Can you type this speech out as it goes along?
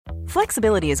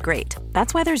Flexibility is great.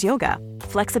 That's why there's yoga.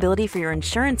 Flexibility for your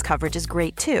insurance coverage is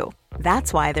great too.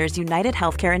 That's why there's United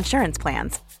Healthcare Insurance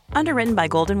Plans. Underwritten by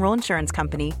Golden Rule Insurance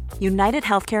Company, United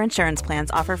Healthcare Insurance Plans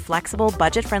offer flexible,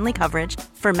 budget-friendly coverage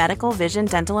for medical, vision,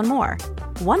 dental, and more.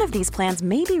 One of these plans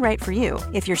may be right for you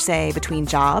if you're, say, between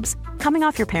jobs, coming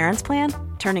off your parents' plan,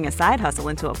 turning a side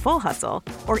hustle into a full hustle,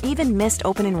 or even missed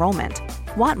open enrollment.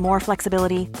 Want more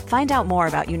flexibility? Find out more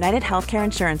about United Healthcare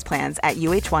Insurance Plans at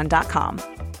uh1.com.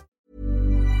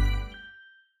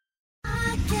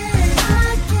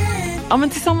 Ja, men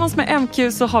tillsammans med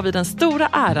MQ så har vi den stora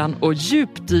äran att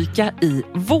djupdyka i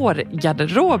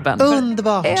vårgarderoben.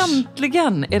 Underbart!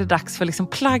 Äntligen är det dags för liksom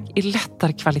plagg i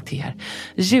lättare kvaliteter,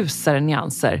 ljusare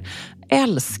nyanser.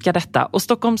 Älskar detta. Och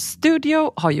Stockholms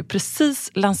Studio har ju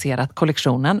precis lanserat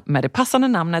kollektionen med det passande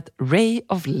namnet Ray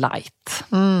of Light.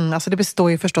 Alltså det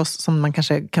består ju förstås, som man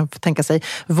kanske kan tänka sig,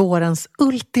 vårens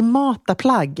ultimata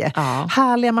plagg. Ja.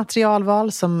 Härliga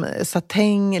materialval som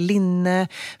satäng, linne.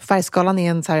 Färgskalan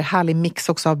är en så här härlig mix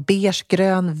också av beige,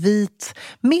 grön, vit.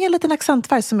 Med en liten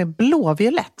accentfärg som är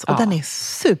blåviolett. Och den är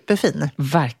superfin.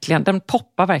 Verkligen, den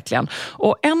poppar verkligen.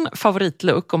 Och en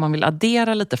favoritlook om man vill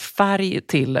addera lite färg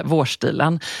till vårstilen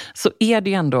så är det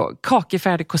ju ändå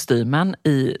kakifärdig kostymen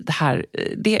i det här.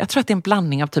 Jag tror att det är en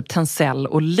blandning av typ tencel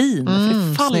och lin. För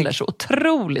det faller snygg. Så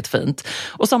otroligt fint.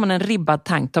 Och så har man en ribbad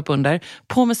tanktop under.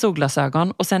 På med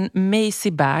solglasögon. Och sen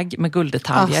Macy bag med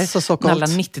gulddetaljer. Så den alla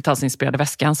 90-talsinspirerade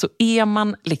väskan. Så är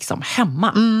man liksom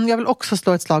hemma. Jag vill också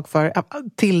slå ett slag för,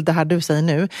 till det här du säger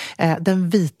nu, den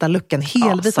vita looken.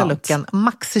 Helvita looken.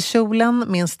 Maxikjolen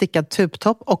med en stickad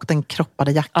tubtopp. Och den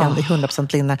kroppade jackan i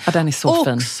 100% linne. Ja, den är så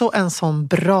fin. Också en sån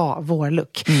bra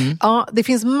vårlook. Ja, det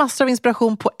finns massor av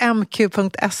inspiration på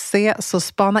mq.se, så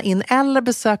spana in eller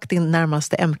besök din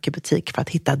närmaste MQ-butik för att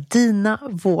hitta dina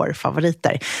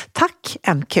vårfavoriter. Tack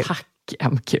MQ!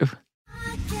 Tack MQ!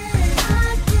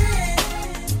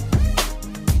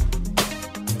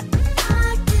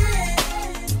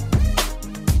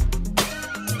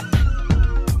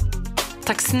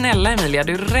 Tack snälla Emilia,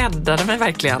 du räddade mig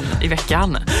verkligen i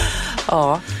veckan.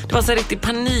 Ja, det var så en riktig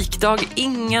panikdag.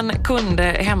 Ingen kunde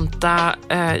hämta.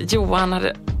 Johan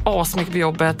hade asmycket på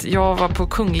jobbet. Jag var på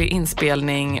kunglig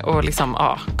inspelning och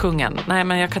liksom, kungen. Nej,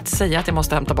 men jag kan inte säga att jag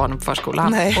måste hämta barnen på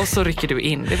förskolan. Nej. Och så rycker du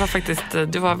in. Det var faktiskt,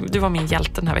 du var min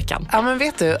hjälte den här veckan. Ja, men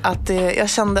vet du, att jag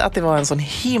kände att det var en sån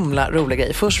himla rolig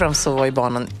grej. Först och främst så var ju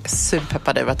barnen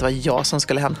superpeppade över att det var jag som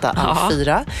skulle hämta alla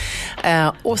 4.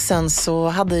 Och sen så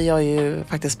hade jag ju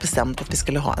faktiskt bestämt att vi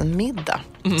skulle ha en middag.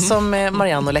 Som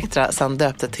Marianne och Elektra sen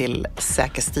döpte till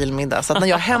Säker stilmiddag. Så att när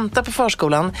jag hämtar på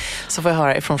förskolan så får jag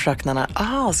höra ifrån fröknarna,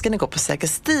 ska ni gå på Säker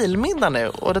stilmiddag nu?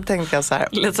 Och då tänkte jag så här,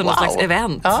 lite som någon slags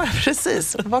event. Ja,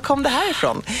 precis. Var kom det här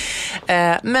ifrån?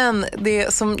 Men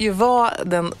det som ju var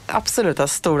den absoluta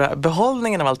stora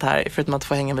behållningen av allt det här, förutom att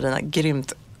få hänga med dina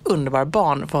grymt underbara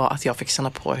barn, var att jag fick känna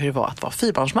på hur det var att vara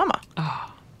fyrbarnsmamma.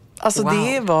 Alltså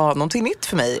det var någonting nytt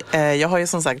för mig. Jag har ju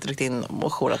som sagt ryckt in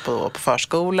och jourat på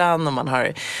förskolan och man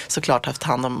har såklart haft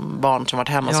hand om barn som varit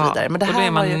hemma och så vidare. Men det här och då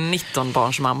är man var ju 19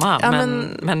 barns mamma,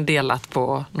 men delat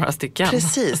på några stycken.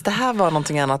 Precis, det här var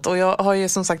någonting annat. Och jag har ju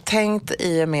som sagt tänkt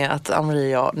i och med att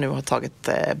Ann-Marie och jag nu har tagit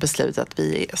beslutet att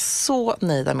vi är så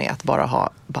nöjda med att bara ha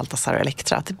Baltasar och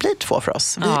Elektra. Att det blir 2 för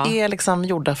oss. Vi är liksom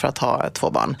gjorda för att ha 2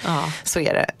 barn. Så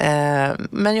är det.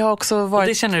 Men jag har också varit... Och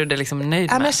det känner du dig liksom nöjd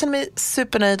med? Men jag känner mig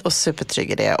supernöjd och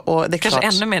supertrygg i det. Och det är kanske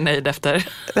klart, ännu mer nöjd efter.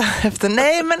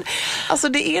 Nej, men alltså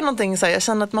det är någonting så här, jag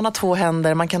känner att man har 2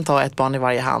 händer, man kan ta ett barn i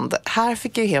varje hand. Här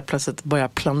fick jag helt plötsligt börja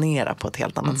planera på ett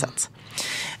helt annat sätt.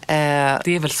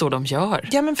 Det är väl så de gör.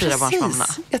 Ja, men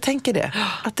precis. Jag tänker det.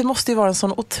 Att det måste ju vara en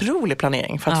sån otrolig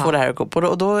planering för att få det här att gå på.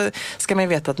 Och då ska man ju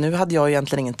veta att nu hade jag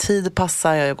egentligen ingen tid att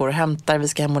passa. Jag går och hämtar, vi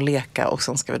ska hem och leka och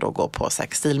sen ska vi då gå på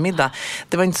Säker stilmiddag.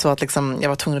 Det var inte så att liksom, jag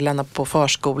var tvungen att lämna på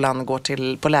förskolan, gå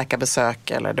på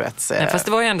läkarbesök eller du vet. Nej, fast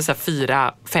det var ju ändå så här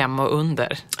 4, 5 och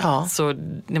under. Ja. Så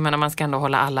jag menar, man ska ändå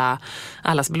hålla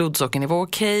allas blodsockernivå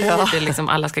okej. Ja. Det är liksom,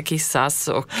 alla ska kissas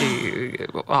och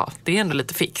det är ändå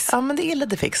lite fix. Ja, men det är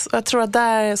lite fix. Och jag tror att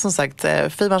där, som sagt,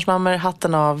 fyrbarnsmammor,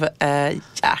 hatten av,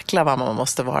 jäkla vad man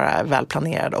måste vara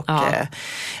välplanerad och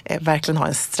verkligen ha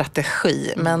en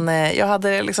strategi. Men jag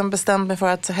hade liksom bestämt mig för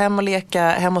att hem och leka,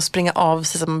 hem och springa av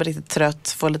sig så att man blir riktigt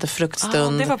trött, få lite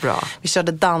fruktstund. Det var bra. Vi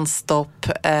körde dansstopp.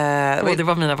 Och det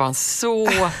var mina barn så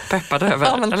peppade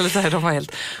över. Eller så här, de var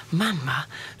helt, mamma,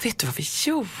 vet du vad vi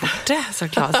gjorde?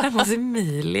 Såklart, hemma hos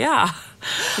Emilia.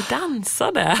 Vi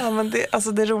dansade. Ja, men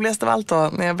det roligaste av allt då,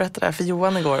 när jag berättade det här för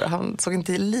Johan igår, han såg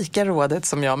inte lika road ut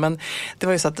som jag, men det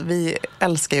var ju så att vi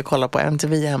älskar ju att kolla på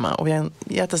MTV hemma, och vi har en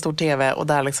jättestor tv, och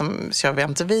där liksom kör vi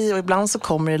MTV, och ibland så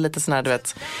kommer det lite sån här, du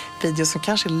vet, videos som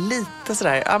kanske är lite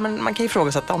sådär, ja men man kan ju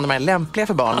ifrågasätta om de är lämpliga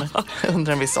för barn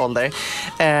under en viss ålder.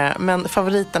 Men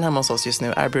favoriten hemma hos oss just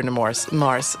nu är Bruno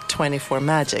Mars 24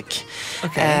 Magic.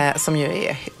 Okay. Som ju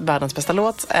är världens bästa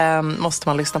låt. Måste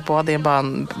man lyssna på. Det är bara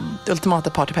en ultimata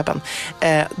partypeppen.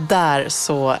 Där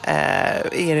så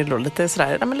är det då lite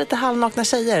sådär, ja, men lite halvnakna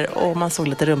tjejer, och man såg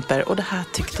lite rumper, och det här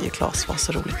tyckte ju Claes var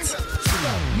så roligt.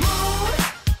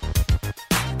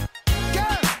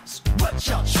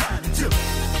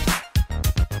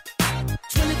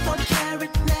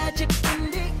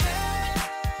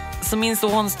 Så min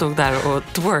son stod där och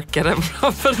twerkade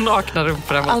för nakna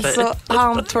rumpor. Alltså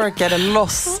han twerkade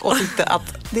loss och tyckte att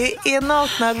det är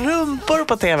nakna rumpor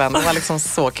på tvn. Det var liksom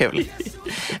så kul.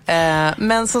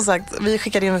 Men som sagt, vi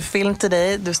skickade in en film till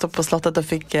dig. Du stod på slottet och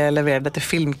fick leverera ett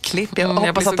filmklipp. Jag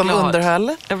hoppas att de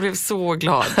underhöll. Jag blev så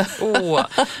glad.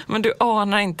 Men du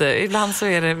anar inte. Ibland så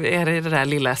är det där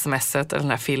lilla smset eller den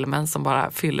där filmen som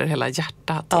bara fyller hela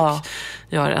hjärtat och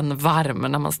gör en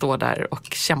varm när man står där och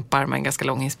kämpar med en ganska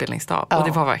lång inspelningsdag. Och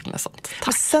det var verkligen sånt.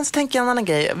 Men sen så tänker jag en annan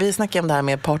grej. Vi snackar om det här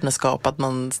med partnerskap, att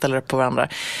man ställer upp på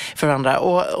för varandra.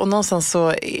 Och någonstans så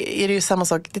är det ju samma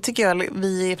sak. Det tycker jag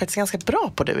vi är faktiskt ganska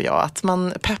bra på, du och jag. Att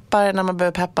man peppar när man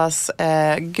behöver peppas.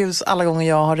 Gud, alla gånger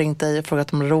jag har ringt dig och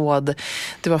frågat om råd.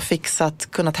 Du har fixat,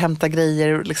 kunnat hämta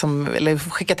grejer liksom, eller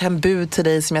skickat hem bud till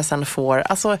dig som jag sen får.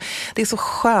 Alltså, det är så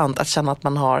skönt att känna att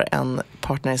man har en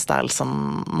partner i style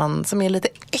som är lite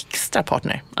extra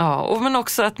partner. Ja, men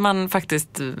också att man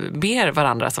faktiskt ber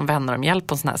varandra som vänner om hjälp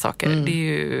på såna här saker. Det är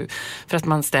ju, för att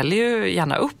man ställer ju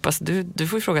gärna upp. Alltså, du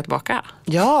får ju fråga tillbaka.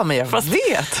 Ja, men jag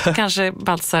vet. Kanske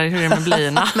Baltzar, hur är det med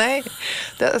blöjorna? Nej,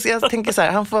 jag tänker så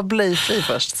här, han får vara blöjfri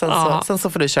först. Sen så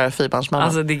får du köra fyrbarnsmamma.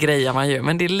 Alltså det grejar man ju.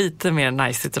 Men det är lite mer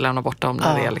nice att lämna bort dem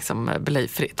när det är liksom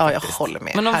blöjfritt. Ja, jag håller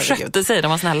med. Men de skötte sig,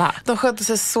 de var snälla. De skötte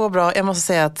sig så bra. Jag måste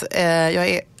säga att jag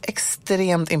är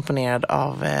extremt imponerad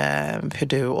av hur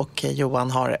du och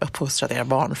Johan har uppfostrat era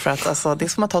barn. För att alltså, det är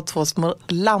som att ha två små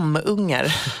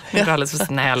lammungar. Jag är alldeles för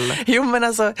snäll. Jo, men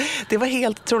alltså, det var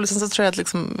helt otroligt. Sen så tror jag att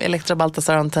liksom Elektra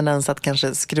Baltasar har en tendens att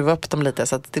kanske skruva upp dem lite,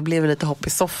 så att det blev lite hopp i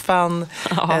soffan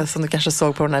som du kanske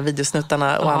såg på de här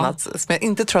videosnuttarna och annat. Som jag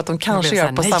inte tror att de kanske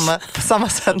gör på samma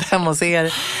sätt hemma hos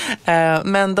er.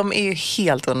 Men de är ju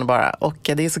helt underbara, och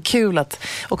det är så kul att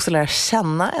också lära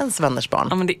känna ens vänners barn.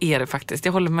 Ja, men det är det faktiskt.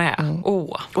 Jag håller med.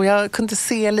 Och jag kunde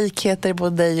se likheter på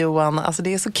dig, Johan. Alltså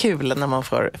det är så kul när man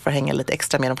får hänga lite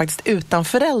extra med dem, faktiskt utan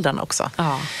föräldrarna också.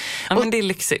 Ja, men det är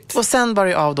lyxigt. Och sen var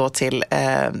det av då till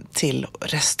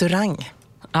restaurang.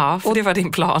 Ja, för det var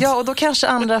din plan. Ja, och då kanske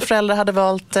andra föräldrar hade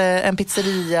valt en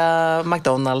pizzeria,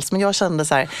 McDonalds. Men jag kände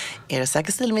så här, är det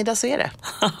säker stilmiddag så är det.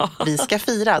 Vi ska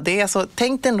fira. Det är alltså,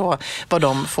 tänk ändå vad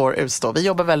de får utstå. Vi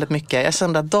jobbar väldigt mycket. Jag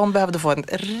kände att de behövde få en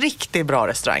riktigt bra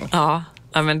restaurang. Ja,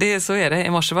 men så är det. I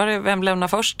morse var det vem lämnar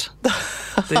först?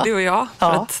 Det är du och jag,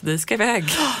 för att vi ska iväg.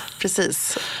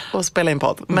 Precis, och spela in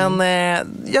podd. Men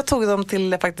jag tog dem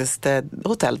till faktiskt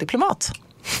Hotell Diplomat.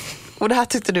 Och det här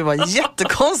tyckte du var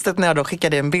jättekonstigt när jag då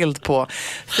skickade en bild på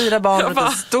 4 barn på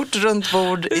ett stort runt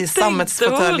bord i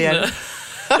sammetsfåtöljer.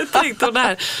 Jag tänkte hon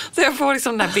där. Så jag får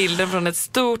liksom den här bilden från ett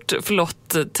stort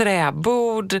flott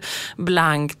träbord,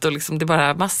 blankt, och liksom det är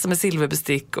bara massor med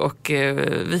silverbestick och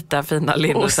vita fina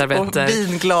linneservetter. Och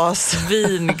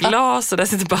vinglas, och där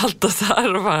sitter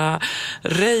Baltasar och bara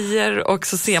röjer, och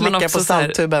så ser man också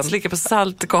slicka på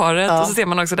saltkaret, och så ser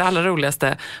man också det allra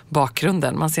roligaste,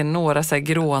 bakgrunden. Man ser några så här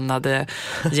grånade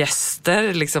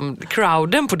gäster, liksom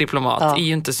crowden på Diplomat är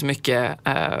ju inte så mycket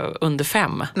under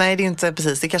 5. Nej, det är inte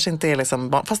precis. Det kanske inte är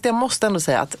liksom. Fast jag måste ändå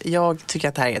säga att jag tycker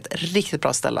att det här är ett riktigt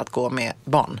bra ställe att gå med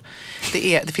barn.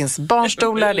 Det finns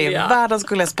barnstolar, det är världens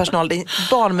gulligaste personal, det är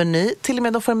barnmeny. Till och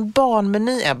med de får en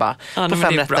barnmeny, Ebba, på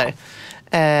 5 rätter.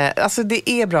 Alltså det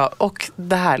är bra. Och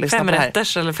det här, lyssna 5 på det här.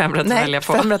 rätters eller 5 rätter välja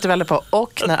på? 5 rätter välja på.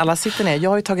 Och när alla sitter ner, jag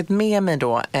har ju tagit med mig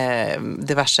då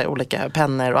diverse olika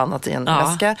pennor och annat i en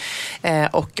väska.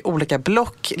 Och olika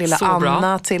block, lilla så Anna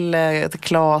bra. till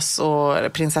Claes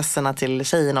och prinsessorna till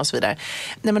tjejerna och så vidare.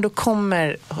 Nej, men då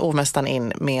kommer hovmästaren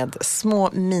in med små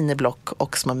miniblock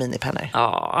och små minipennor.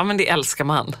 Ja, men det älskar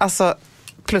man. Alltså,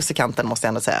 plus i kanten måste jag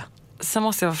ändå säga. Sen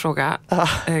måste jag fråga,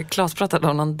 Claes pratade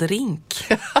om någon drink.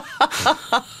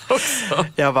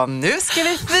 Jag bara, nu ska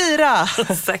vi fira.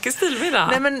 Säker stilmiddag.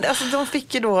 Nej, men alltså, de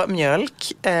fick ju då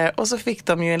mjölk och så fick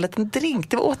de ju en liten drink.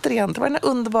 Det var den här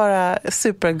underbara,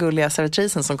 supergulliga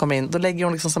servitrisen som kom in. Då lägger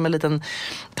hon liksom som en liten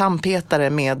tandpetare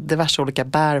med diverse olika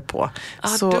bär på.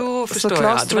 Då förstår så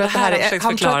Claes tror att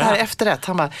han tror att det här är efterrätt.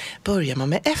 Han bara, börjar man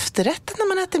med efterrätten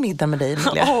när man äter middag med dig,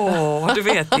 Emilia? Du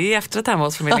vet, det är efterrätt hemma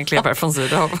hos familjen Kleberg från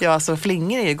Sydow. Ja, så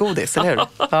flingor är ju godis, eller hur?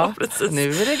 Ja, precis.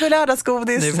 Nu är det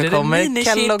lördagsgodis. Nu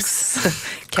kommer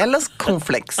Kellogg's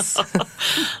cornflakes.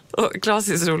 Och Claes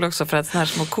är så rolig också för att såna här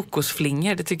små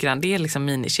kokosflingor, det tycker han, det är liksom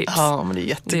minichips. Ja, men det är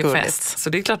jättegulligt. Det är fest. Så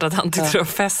det är klart att han tyckte det var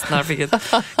fest när han fick ett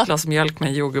glas mjölk med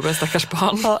en jordgubbe, stackars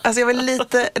barn. Ja, alltså jag var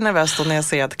lite nervös då när jag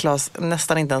ser att Claes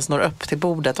nästan inte ens når upp till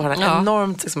bordet och har en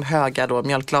enormt liksom, höga då,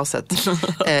 mjölkglaset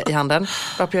i handen.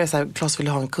 Och jag är så här, Claes vill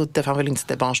ha en kudde för han vill inte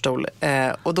sitta i barnstol.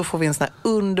 Och då får vi en sån här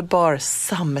underbar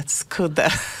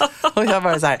sammetskudde. Och jag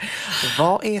bara så här,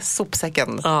 vad är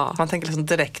sopsäcken? Ja. Man tänker liksom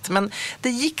direkt. Men det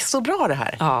gick så bra det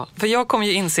här. Ja, för jag kom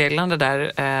ju inseglande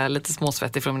där lite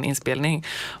småsvettig från min inspelning.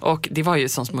 Och det var ju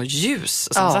som små ljus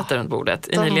som satt där runt bordet.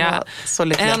 Emilia,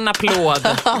 en applåd.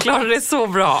 Klarade det så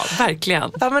bra,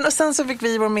 verkligen. Ja, men och sen så fick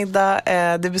vi vår middag.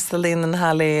 Du beställde in en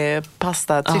härlig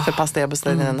pasta, tryffelpasta. Jag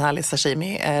beställde in en härlig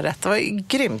sashimi-rätt. Det var ju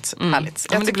grymt härligt.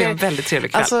 Ja, men det blev en väldigt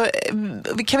trevlig kväll. Alltså,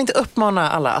 vi kan inte uppmana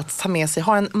alla att ta med sig,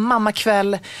 ha en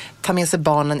mammakväll, ta med sig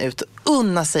barnen ut,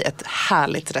 unna sig ett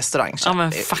härligt restaurang. Ja,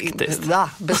 men faktiskt. Ja,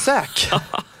 besök.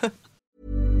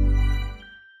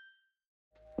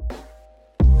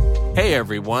 Hey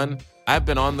everyone, I've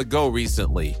been on the go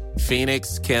recently.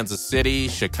 Phoenix, Kansas City,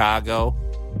 Chicago.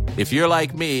 If you're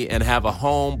like me and have a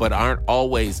home but aren't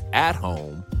always at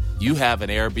home, you have an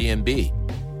Airbnb.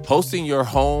 Hosting your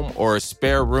home or a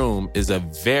spare room is a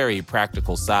very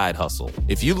practical side hustle.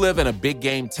 If you live in a big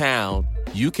game town,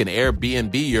 you can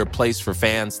Airbnb your place for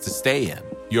fans to stay in.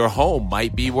 Your home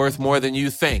might be worth more than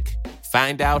you think.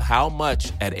 Find out how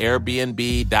much at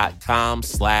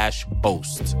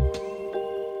airbnb.com/host.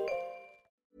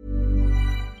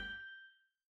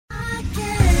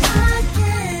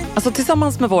 Alltså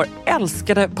tillsammans med vår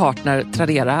älskade partner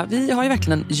Tradera, vi har ju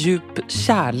verkligen en djup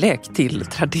kärlek till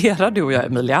Tradera, du och jag,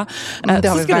 Emilia. Det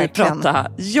har vi verkligen.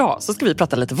 Så ska vi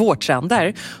prata lite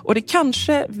vårtrender. Och det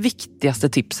kanske viktigaste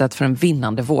tipset för en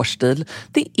vinnande vårstil,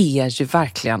 det är ju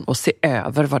verkligen att se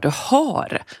över vad du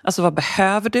har. Alltså vad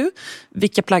behöver du?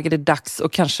 Vilka plagg är det dags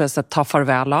att kanske ta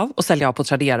farväl av och sälja av på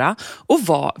Tradera? Och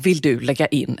vad vill du lägga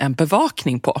in en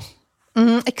bevakning på?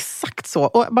 Exakt så.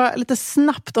 Och bara lite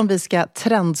snabbt om vi ska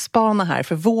trendspana här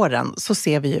för våren, så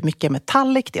ser vi ju mycket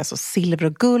metallic, det är alltså silver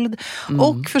och guld.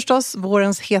 Och förstås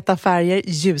vårens heta färger,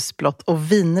 ljusblått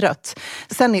och vinrött.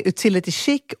 Sen är utility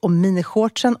chic och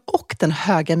minishortsen och den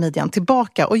höga midjan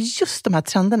tillbaka. Och just de här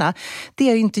trenderna, det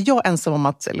är ju inte jag ensam om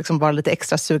att liksom vara lite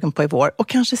extra sugen på i vår. Och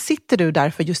kanske sitter du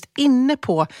därför just inne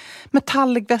på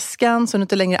metallic-väskan som du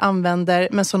inte längre använder,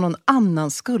 men som någon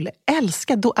annan skulle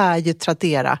älska. Då är ju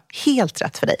Tradera helt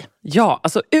rätt för dig. Ja,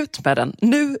 alltså ut med den.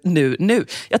 Nu.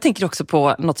 Jag tänker också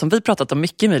på något som vi pratat om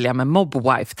mycket, Emilia, med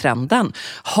mobwife-trenden.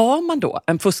 Har man då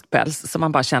en fuskpäls som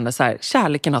man bara känner så här,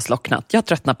 kärleken har slocknat, jag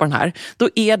tröttnar på den här, då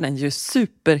är den ju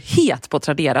superhet på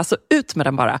Tradera, så ut med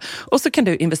den bara. Och så kan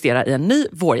du investera i en ny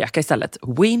vårjacka istället.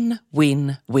 Win.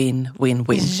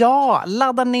 Ja,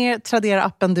 ladda ner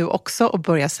Tradera-appen du också och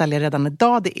börja sälja redan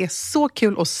idag. Det är så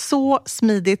kul och så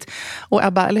smidigt. Och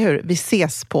Ebba, eller hur? Vi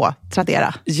ses på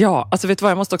Tradera. Ja, alltså vet du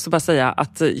vad, jag måste också bara säga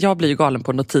att jag blir ju galen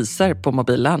på notiser på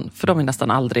mobilen, för de är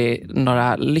nästan aldrig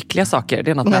några lyckliga saker.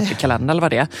 Det är något med kalendern eller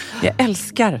vad det är. Jag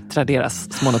älskar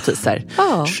Traderas små notiser.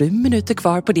 7 minuter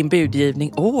kvar på din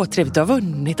budgivning. Trevligt, du har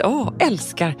vunnit.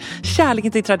 Älskar.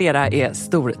 Kärleken till Tradera är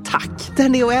stor, tack.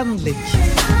 Den är oändlig.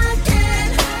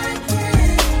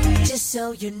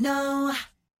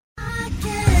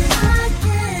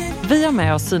 Vi har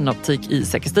med oss Synoptik i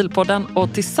Säker Stil-podden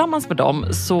och tillsammans med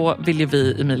dem så vill ju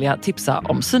vi, Emilia, tipsa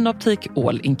om Synoptik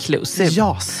All Inclusive.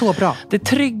 Ja, så bra. Det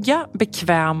trygga,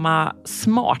 bekväma,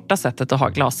 smarta sättet att ha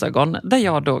glasögon, där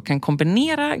jag då kan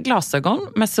kombinera glasögon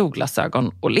med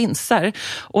solglasögon och linser.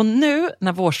 Och nu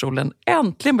när vårsolen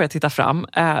äntligen börjar titta fram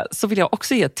så vill jag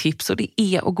också ge ett tips, och det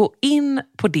är att gå in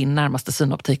på din närmaste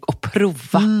Synoptik och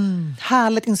prova.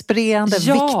 Härligt, inspirerande,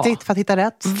 viktigt för att hitta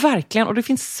rätt. Verkligen, och det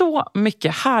finns så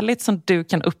mycket härligt som du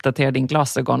kan uppdatera din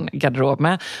glasögongarderob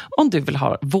med om du vill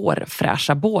ha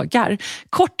vårfräscha bågar.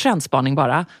 Kort trendspaning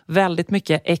bara, väldigt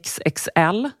mycket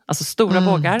XXL, alltså stora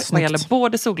bågar, snyggt. vad gäller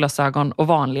både solglasögon och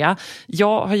vanliga.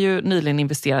 Jag har ju nyligen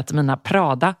investerat i mina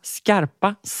Prada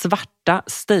skarpa, svarta korta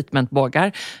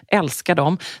statementbågar. Älskar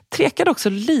dem. Trekade också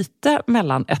lite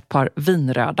mellan ett par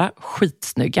vinröda,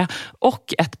 skitsnygga,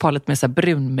 och ett par lite mer så här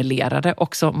brunmelerade,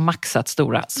 också maxat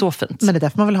stora, så fint. Men det är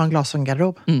därför man vill ha en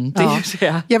glasögongarderob.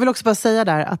 Jag vill också bara säga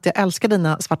där att jag älskar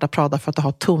dina svarta Prada för att du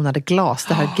har tonade glas.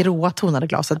 Det här gråa tonade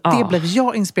glaset. Det blev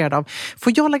jag inspirerad av.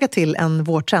 Får jag lägga till en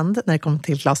vårtrend när det kommer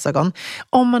till glasögon?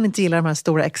 Om man inte gillar de här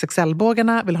stora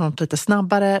XXL-bågarna, vill ha dem lite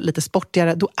snabbare, lite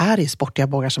sportigare, då är det ju sportiga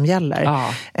bågar som gäller.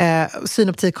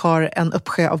 Synoptik har en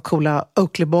uppsjö av coola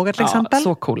Oakley-bågar till exempel.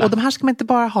 Så coola. Och de här ska man inte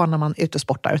bara ha när man är ute och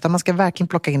sportar, utan man ska verkligen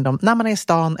plocka in dem när man är i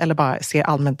stan eller bara ser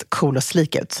allmänt cool och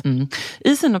slik ut.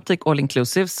 I Synoptik All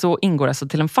Inclusive så ingår alltså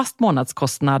till en fast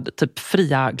månadskostnad typ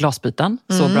fria glasbyten.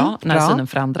 Så bra när synen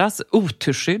förändras.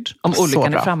 Oturskydd om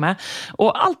olyckan är framme.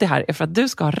 Och allt det här är för att du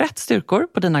ska ha rätt styrkor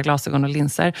på dina glasögon och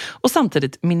linser och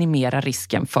samtidigt minimera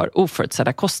risken för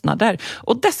oförutsedda kostnader.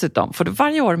 Och dessutom får du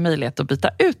varje år möjlighet att byta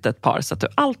ut ett par så att du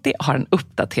alltid har en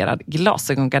uppdaterad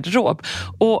glasögongarderob.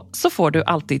 Och så får du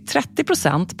alltid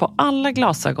 30% på alla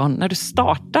glasögon när du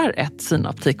startar ett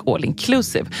Synoptik All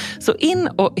Inclusive. Så in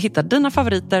och hitta dina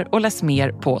favoriter och läs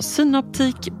mer på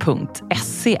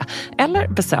synoptik.se eller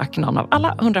besök någon av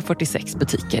alla 146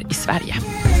 butiker i Sverige.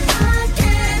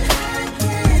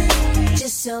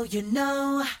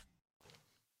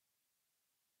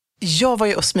 Jag var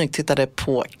ju och smygtittade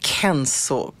på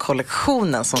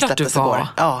Kenzo-kollektionen som släpptes igår.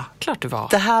 Ja, klart du var.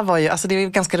 Det här var ju, alltså det är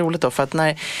ganska roligt då, för att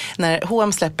när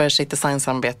H&M släpper sitt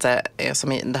designsamarbete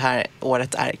som i det här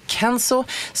året är Kenzo,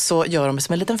 så gör de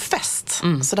som en liten fest.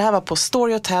 Så det här var på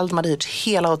Story Hotel, de hade hyrt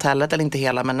hela hotellet, eller inte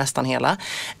hela men nästan hela.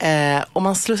 Och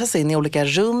man slussas in i olika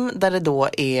rum där det då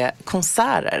är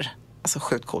konserter. Alltså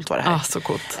sjukt coolt var det här. Så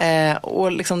coolt.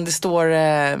 Och liksom det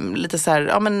står lite så här,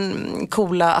 ja men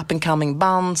coola up and coming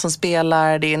band som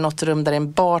spelar. Det är något rum där det är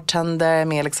en bartender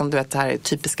med liksom, du vet, det här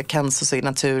typiska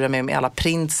Kenzo-signaturer med alla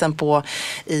printsen på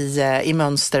i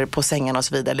mönster på sängarna och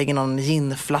så vidare. Ligger någon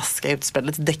ginflaska utspridd,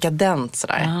 lite dekadent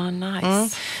sådär.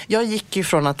 Nice. Jag gick ju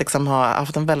från att liksom ha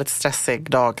haft en väldigt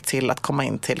stressig dag till att komma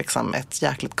in till liksom ett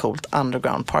jäkligt coolt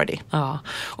underground party. Ja.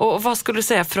 Och vad skulle du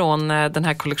säga från den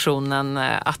här kollektionen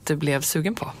att du blev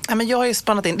sugen på? Ja, men jag har ju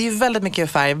spannat in. Det är ju väldigt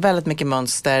mycket färg, väldigt mycket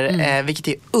mönster, vilket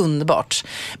är underbart.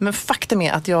 Men faktum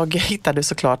är att jag hittade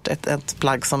såklart ett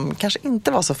plagg som kanske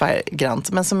inte var så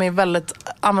färggrant, men som är väldigt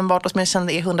användbart och som jag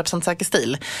kände är 100% säker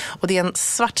stil. Och det är en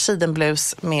svart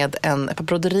sidenblus med ett par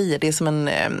broderier. Det är som en...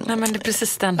 Nej, men det är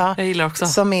precis den. Jag gillar också.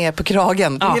 Som är på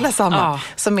kragen. Jag gillar samma.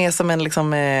 Som är som en, liksom,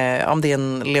 om det är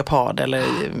en leopard eller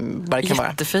vad det kan vara.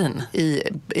 Jättefin.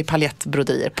 I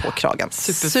paljettbroderier på kragen.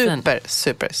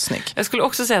 Super snygg. Jag skulle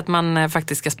också säga att man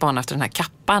faktiskt ska spana efter den här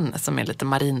kappan som är lite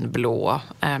marinblå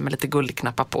med lite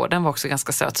guldknappar på. Den var också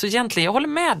ganska söt. Så egentligen, jag håller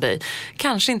med dig.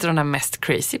 Kanske inte de där mest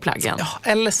crazy plaggen. Ja,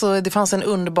 eller så det fanns en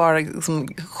underbar liksom,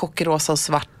 chockrosa och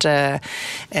svart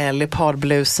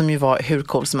leopardblus som ju var hur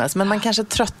cool som helst. Men man kanske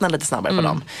tröttnar lite snabbare på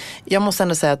dem. Jag måste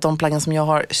ändå säga att de plaggen som jag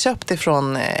har köpt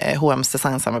ifrån H&M's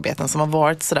designsamarbeten som har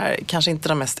varit sådär, kanske inte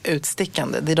de mest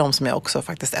utstickande. Det är de som jag också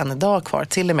faktiskt än idag kvar.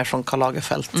 Till och med från Karl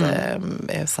Lagerfeld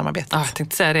samarbetet. Ja, jag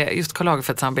tänkte säga det. Just Karl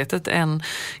Lagerfeld-samarbetet, en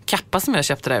kappa som jag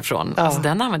köpte därifrån. Alltså det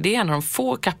är en av de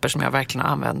få kappor som jag verkligen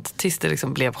har använt tills det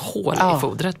liksom blev hål i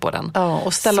fodret på den. Ja,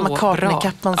 och Stella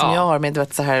McCartney-kappan som jag har med, du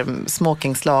vet, så här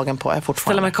smokingslagen på är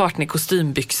fortfarande. Stella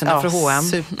McCartney-kostymbyxorna för H&M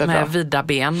superbra. Med vida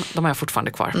ben, de har jag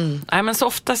fortfarande kvar. Nej, men så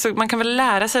ofta så man kan väl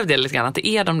lära sig av det lite grann, att det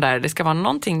är de där, det ska vara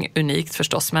någonting unikt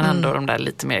förstås, men ändå de där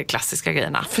lite mer klassiska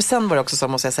grejerna. För sen var det också så,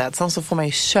 måste jag säga, att sen så får man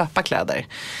ju köpa kläder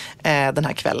den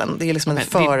här kvällen. Det är liksom det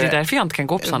är därför jag inte kan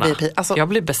gå på sådana. Alltså, jag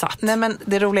blir besatt. Nej, men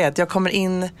det roliga är att jag kommer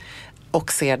in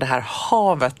och ser det här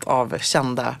havet av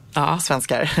kända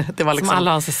svenskar. Det var liksom, som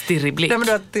alla har en så stirrig blick. Ja,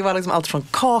 men det var liksom allt från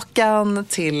Kakan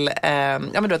till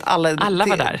alla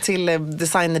var där. Till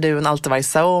designerduon Allt var i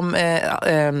Saum.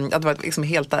 Det var liksom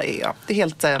helt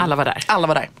alla var där. Alla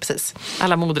var där, precis.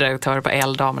 Alla moderedaktörer på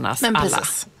L-damernas, men alla.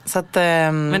 Precis. Så att,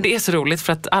 men det är så roligt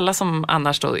för att alla som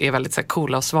annars då är väldigt så här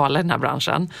coola och svala i den här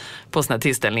branschen på såna här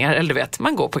tillställningar, eller du vet,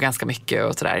 man går på ganska mycket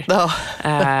och sådär.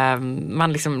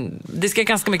 Man liksom, det ska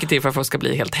ganska mycket till för att folk ska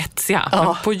bli helt hetsiga.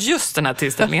 Men på just den här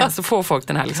tillställningen så får folk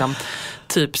den här liksom,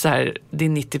 typ så här, det är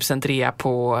 90% rea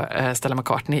på Stella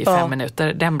McCartney i 5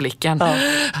 minuter. Den blicken.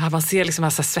 Man ser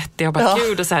liksom så här svettiga och bara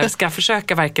gud och så här, ska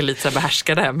försöka verka lite så här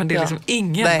behärskade, men det är liksom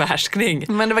ingen behärskning.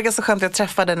 Men det var ganska skönt, jag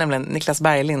träffade nämligen Niklas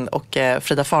Berglind och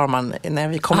Frida Farman när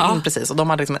vi kom in precis, och de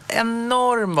hade liksom en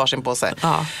enorm varsin på sig.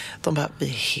 De bara, vi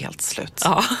är helt slut.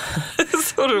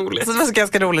 Så roligt. Så det var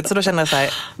ganska roligt. Så då kände jag så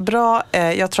här, bra,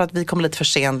 jag tror att vi kom lite för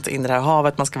sent in i det här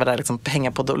havet. Man ska vara där liksom,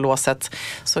 hänga på låset.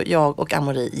 Så jag och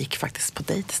Amori gick faktiskt på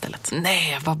dejt istället.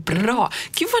 Nej, vad bra.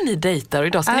 Gud vad ni dejtar och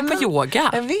idag ska ni på yoga.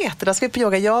 Jag vet, idag ska vi på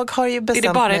yoga. Jag har ju bestämt är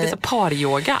det bara mig...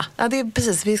 paryoga? Ja, det är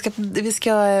precis. Vi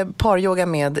ska paryoga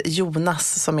med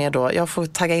Jonas som är då, jag får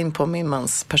tagga in på min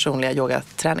mans personliga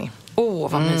yogaträning.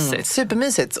 Vad mysigt.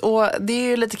 Supermysigt. Och det är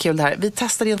ju lite kul det här. Vi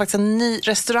testade ju faktiskt en ny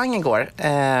restaurang igår.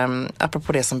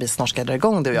 Apropå det som vi snart ska dra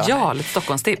igång, du och jag. Ja, lite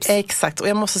Stockholmstips. Exakt. Och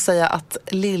jag måste säga att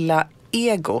Lilla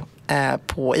Ego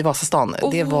i Vasastan,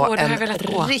 det var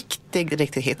en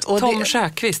riktig hit. Och Tom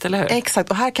Sjöqvist, eller hur? Exakt.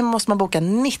 Och här måste man boka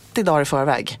 90 dagar i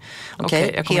förväg.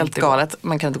 Okej, helt galet.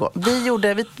 Man kan inte gå.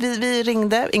 Vi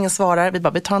ringde, ingen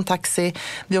svarar. Vi tar en taxi.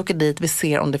 Vi åker dit. Vi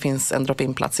ser om det finns en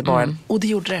drop-in-plats i baren. Och det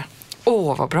gjorde det.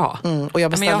 Vad bra. Och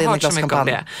jag beställde in ett glas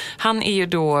champagne. Han är ju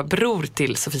då bror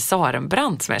till Sofie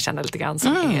Sarenbrant som jag känner lite grann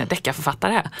som är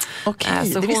deckarförfattare. Okej,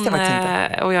 det visste jag faktiskt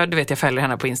inte. Och jag följer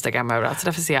henne på Instagram överallt. Så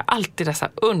därför ser jag alltid dessa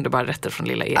underbara rätter från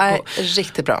Lilla Ego.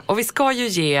 Riktigt bra. Och vi ska ju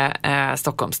ge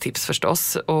Stockholmstips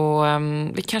förstås. Och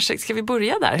ska vi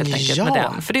börja där helt enkelt med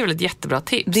den? För det är väl ett jättebra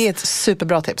tips. Det är ett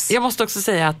superbra tips. Jag måste också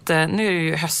säga att nu är det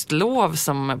ju höstlov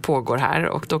som pågår här.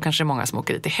 Och då kanske det är många som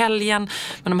åker dit i helgen.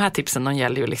 Men de här tipsen, de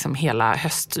gäller ju liksom hela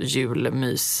höst, jul,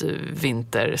 mys,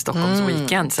 vinter, Stockholms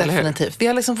weekends, eller hur? Definitivt. Vi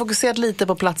har liksom fokuserat lite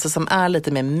på platser som är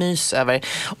lite mer mys över.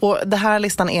 Och det här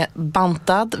listan är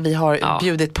bantad. Vi har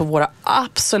bjudit på våra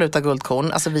absoluta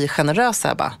guldkorn. Alltså vi är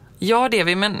generösa, Ebba. Ja, det är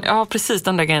vi, men precis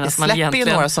de där grejerna som man egentligen...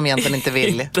 släpper ju några som egentligen inte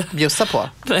vill bjussa på.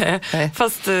 Nej.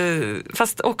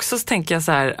 Fast också så tänker jag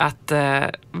så här att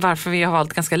varför vi har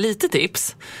valt ganska lite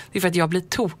tips, det är för att jag blir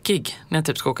tokig när jag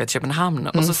typ ska åka till Köpenhamn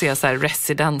och så ser jag så här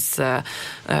Residence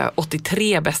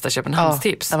 83 bästa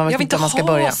Köpenhamnstips. Jag vill inte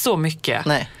ha så mycket.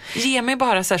 Nej. Ge mig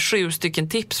bara så här 7 stycken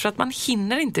tips för att man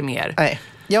hinner inte mer. Nej.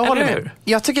 Jag håller med.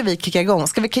 Jag tycker vi kickar igång.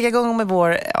 Ska vi kicka igång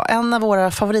med en av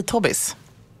våra favorithobbys?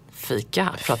 Fika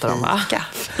pratar de, va?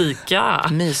 Fika.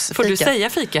 Får du säga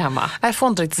fika hemma? Jag får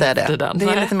inte riktigt säga det. Det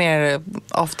är lite mer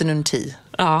afternoon tea.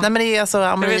 Ja. Nej, men det är alltså,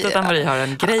 jag vet att Amori har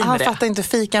en grej med han det. Han fattar inte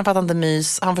fika, han fattar inte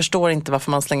mys. Han förstår inte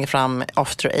varför man slänger fram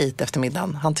after 8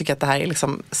 eftermiddagen. Han tycker att det här är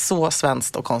liksom så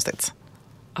svenskt och konstigt.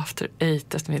 After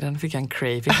 8 eftermiddagen fick jag en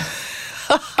craving.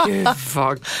 Gud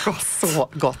vad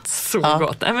gott. Så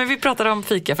gott. Nej, men vi pratade om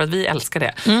fika för att vi älskar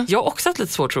det. Jag har också haft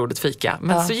lite svårt för ordet fika.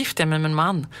 Men så gifte jag mig med en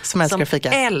man som älskar att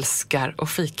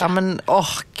fika. Ja, men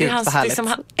gud vad härligt.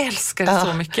 Han älskar det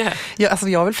så mycket.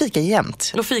 Jag vill fika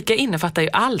jämt. Och fika innefattar ju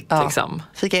allt liksom.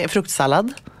 Fika är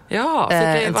fruktsallad. Ja, fika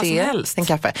är vad som helst. En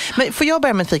kaffe. Men får jag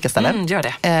börja med ett fikaställe? Gör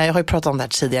det. Jag har ju pratat om det här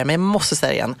tidigare, men jag måste säga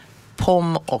det igen.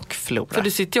 Pom och Flora. För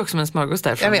du sitter ju också med en smörgås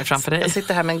där framför dig. Jag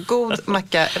sitter här med en god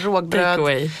macka,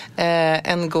 rågbröd,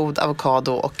 en god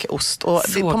avokado och ost. Och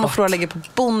Pom och Flora ligger på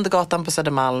Bondgatan på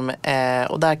Södermalm.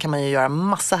 Och där kan man ju göra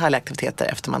massa härliga aktiviteter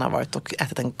efter man har varit och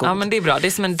ätit en god. Ja, men det är bra. Det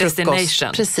är som en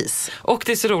destination. Precis. Och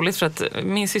det är så roligt för att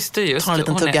min syster just... Ta en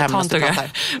liten tugga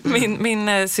här.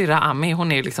 Min syrra Ami,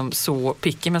 hon är ju liksom så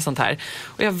picky med sånt här.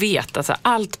 Och jag vet, alltså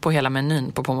allt på hela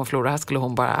menyn på Pom och Flora skulle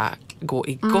hon bara gå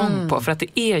igång på. För att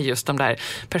det är just de där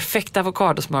perfekta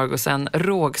avokadosmörgåsen,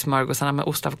 rågsmörgåsarna med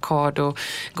ostavokado,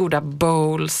 goda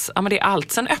bowls. Ja, men det är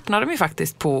allt. Sen öppnar de ju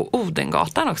faktiskt på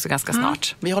Odengatan också ganska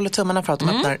snart. Vi håller tummarna för att de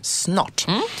öppnar snart.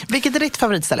 Vilket är ditt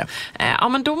favoritställe? Ja,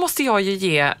 men då måste jag ju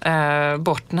ge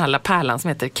bort den här pärlan som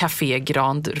heter Café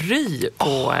Grand Ry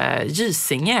på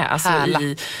Gysinge. Alltså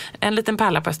i en liten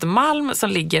pärla på Östermalm som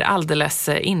ligger alldeles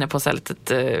inne på ett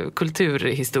litet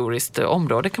kulturhistoriskt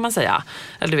område kan man säga.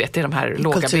 Eller du vet, det är de här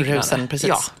låga byggnaderna. Precis.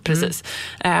 Ja, precis.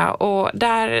 Och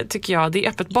där tycker jag det är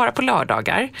öppet bara på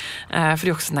lördagar. För det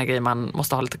är också en grej man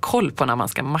måste ha lite koll på när man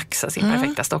ska maxa sin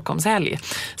perfekta Stockholmshelg.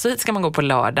 Så hit ska man gå på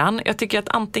lördagen. Jag tycker att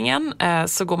antingen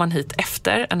så går man hit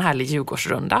efter en härlig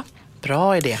Djurgårdsrunda.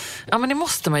 Bra idé. Ja, men det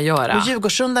måste man göra. Och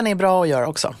Djurgårdsrundan är bra att göra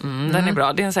också. Den är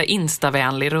bra. Det är en så här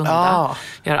instavänlig runda. Ja.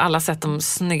 Jag har alla sett de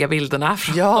snygga bilderna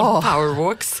från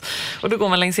powerwalks. Och då går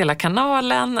man längs hela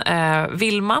kanalen.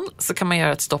 Vill man så kan man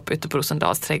göra ett stopp ute på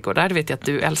Rosendals trädgård. Där vet jag att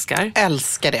du älskar.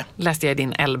 Älskar det. Läste jag i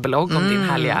din L-blogg om din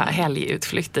härliga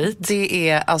helgutflykt dit. Det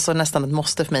är alltså nästan ett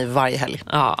måste för mig varje helg.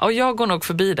 Ja, och jag går nog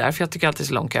förbi där för jag tycker alltid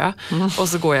så lång kö. Och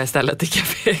så går jag istället till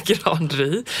Café Grand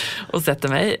Ry och sätter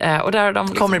mig. Och där de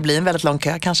liksom... Kommer det bli en väldigt lång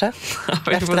kö kanske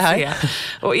efter det här.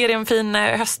 Och är det en fin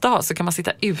höstdag så kan man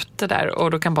sitta ute där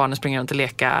och då kan barnen springa runt och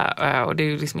leka och det är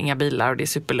ju liksom inga bilar och det är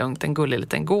superlugnt, en gullig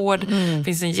liten gård. Det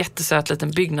finns en jättesöt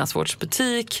liten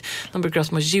byggnadsvårdsbutik. De brukar ha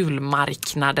små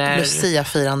julmarknader.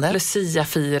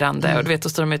 Lucia-firande. Och du vet, då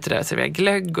står de ute där och serverar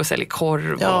glögg och säljer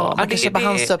korv. Ja, man kan köpa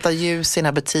handstöpta ljus i den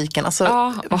här butiken.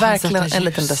 Alltså verkligen en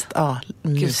liten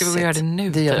Gud, ska vi göra det nu?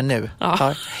 Det gör vi nu.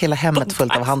 Ja, hela hemmet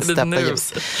fullt av handstöpta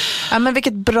ljus. Ja, men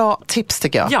vilket bra tips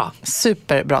tycker jag. Ja.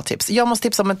 Superbra tips. Jag måste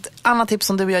tipsa om ett annat tips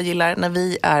som du och jag gillar när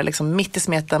vi är liksom mitt i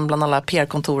smeten bland alla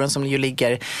PR-kontoren som ju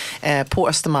ligger på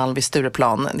Östermalm vid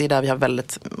Stureplan. Det är där vi har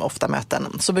väldigt ofta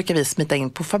möten. Så brukar vi smita in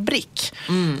på Fabrik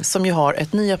som ju har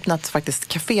ett nyöppnat faktiskt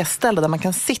kaféställe där man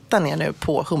kan sitta ner nu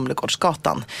på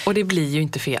Humlegårdsgatan. Och det blir ju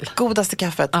inte fel. Godaste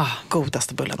kaffet,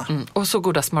 godaste bullarna. Och så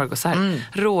goda smörgåsar.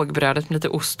 Rågbrödet med lite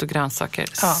ost och grönsaker.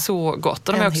 Så gott.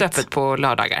 Och de är också öppet på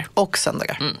lördagar. Och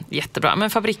söndagar. Jättebra. Men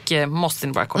Fabrik måste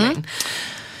ni bara kolla in.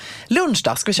 Lunch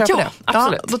då, ska vi köra på det?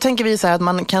 Absolut. Ja, då tänker vi så här att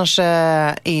man kanske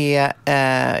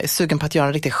är sugen på att göra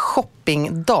en riktig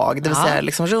shoppingdag. Det vill säga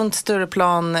liksom runt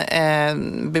Stureplan,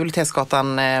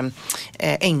 Biblioteksgatan,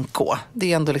 NK.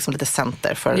 Det är ändå liksom lite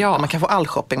center för man kan få all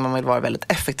shopping, man vill vara väldigt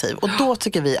effektiv. Och då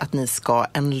tycker vi att ni ska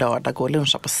en lördag gå och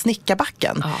luncha på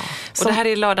Snickarbacken. Och det här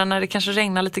är lördag när det kanske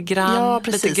regnar lite grann,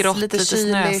 lite grått, lite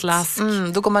snöslask.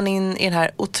 Då går man in i den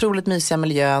här otroligt mysiga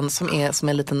miljön som är som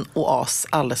en liten oas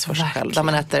alldeles för sig själv. Där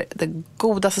man äter de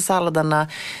godaste salladerna,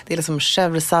 det är liksom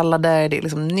chèvresallader, det är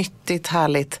liksom nyttigt,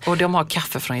 härligt. Och de har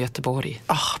kaffe från Göteborg.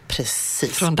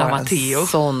 Precis. Från Damateo. En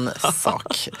sån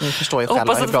sak. Ni förstår ju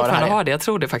själva hur bra det här är. Har det, jag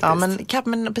tror det faktiskt. Ja,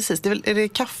 men precis, är det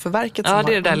kaffeverket som har? Ja,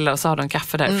 det är det där, och så har de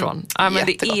kaffe därifrån. Ja, men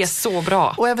det är så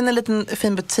bra. Och även en liten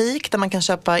fin butik där man kan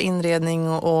köpa inredning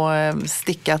och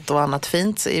stickat och annat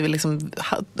fint. Det är liksom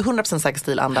 100% säker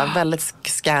stilanda, väldigt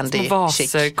Scandi-chic.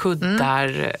 Vaser,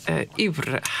 kuddar,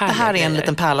 urhärliga. Det här är en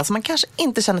liten pärla som man kanske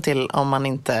inte känner till om man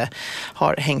inte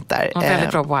har hängt där. Och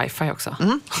väldigt bra wifi också.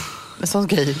 En sån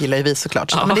grej gillar ju vi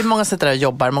såklart. Men det är många som sitter där och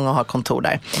jobbar, många har kontor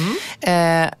där.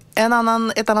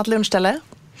 Ett annat lunchställe.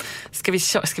 Ska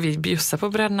vi bjussa på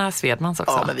bröderna Svedmans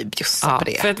också? Ja, men vi bjussar på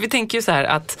det. För att vi tänker ju så här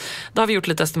att då har vi gjort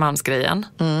lite Östermalmsgrejen.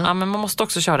 Ja, men man måste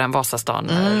också köra en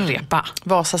Vasastan-repa.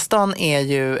 Vasastan är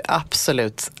ju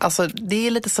absolut, alltså det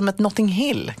är lite som ett Notting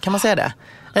Hill, kan man säga det?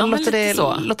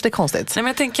 Eller låter det konstigt? Nej, men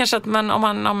jag tänker kanske att om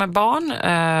man är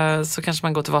barn så kanske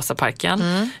man går till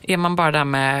Vasaparken. Är man bara där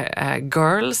med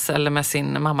girls eller med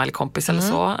sin mamma eller kompis eller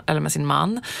så, eller med sin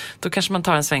man, då kanske man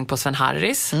tar en sväng på Sven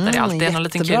Harris där det alltid är någon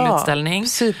liten kul utställning.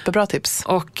 Superbra tips.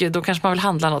 Och då kanske man vill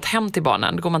handla något hem till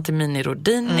barnen. Då går man till Mini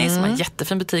Rodini som har en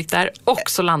jättefin butik där, och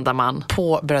så landar man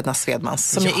på Bröderna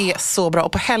Svedmans som är så bra.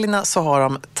 Och på helgerna så har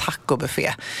de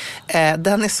tacobuffé.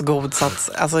 Den är så god så att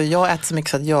alltså, jag äter så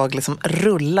mycket så att jag liksom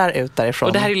rullar ut därifrån.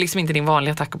 Och det här är liksom inte din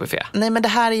vanliga tacobuffé. Nej, men det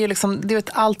här är ju liksom, du vet,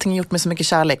 allting är gjort med så mycket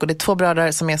kärlek. Och det är 2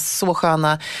 bröder som är så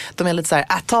sköna. De är lite så här,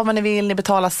 ta vad ni vill, ni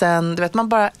betalar sen. Du vet, man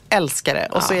bara älskar det.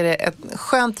 Och så är det ett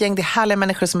skönt gäng, det är härliga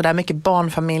människor som är där, mycket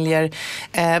barnfamiljer.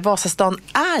 Vasastan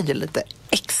är ju lite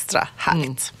extra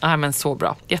härligt. Ja, men så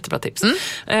bra. Jättebra tips.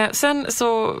 Sen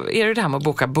så är det här med att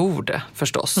boka bord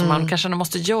förstås. Man kanske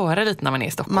måste göra lite när man är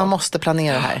i Stockholm. Man måste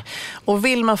planera det här. Och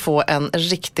vill man få en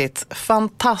riktigt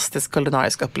fantastisk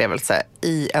kulinarisk upplevelse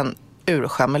i en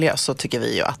urskön miljö så tycker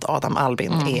vi ju att Adam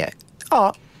Albin är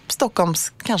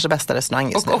Stockholms kanske bästa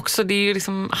restaurang just nu. Och också det är ju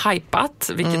liksom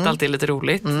hypat, vilket alltid är lite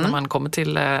roligt när man kommer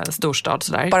till storstad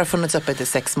sådär. Bara funnits öppet i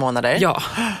 6 månader. Ja,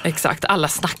 exakt. Alla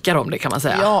snackar om det kan man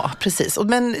säga. Ja, precis.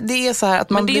 Men det är så här att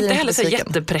man blir men det är inte heller besviken. så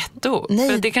jättepretto.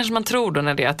 För det kanske man tror då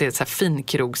när det är att det är ett så här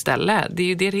finkrogställe. Det är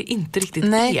ju det inte riktigt är.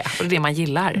 Och det är det man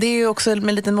gillar. Det är ju också med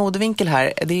en liten modevinkel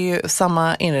här. Det är ju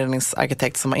samma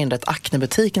inredningsarkitekt som har inrett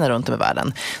Acne-butikerna runt om i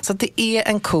världen. Så att det är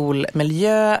en cool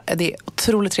miljö. Det är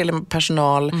otroligt trevlig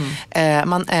personal.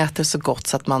 Man äter så gott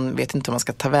så att man vet inte hur man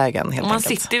ska ta vägen helt och man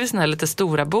enkelt. sitter vid såna här lite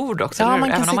stora bord också. Ja, man kan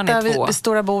även sitta om man är vid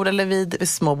stora bord eller vid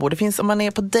små bord. Det finns, om man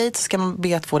är på dejt så ska man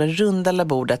be att få det runda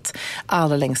bordet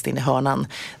allra längst in i hörnan.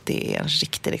 Det är en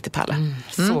riktig pärla.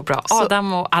 Så bra.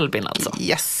 Adam och Albin alltså.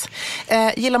 Yes.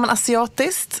 Gillar man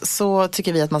asiatiskt så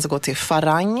tycker vi att man ska gå till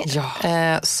Farang.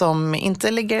 Som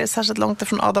inte ligger särskilt långt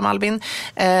ifrån Adam Albin.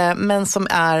 Men som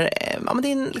är,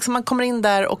 det är liksom, man kommer in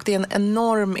där och det är en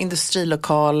enorm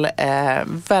industrilokal.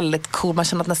 Väldigt cool. Man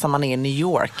känner att nästan man är i New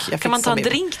York. Kan man ta en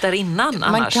drink där innan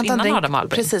annars? Innan Adam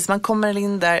Albin? Precis, man kommer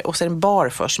in där och så är det en bar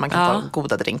först. Man kan ta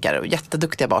goda drinkar och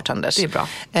jätteduktiga bartenders. Det är bra.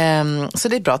 Så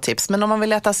det är ett bra tips. Men om man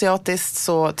vill äta asiatiskt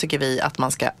så tycker vi att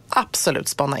man ska absolut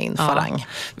spana in Farang.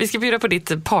 Vi ska bjuda på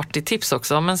ditt partytips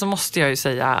också, men så måste jag ju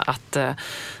säga att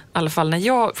alla fall när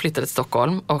jag flyttade till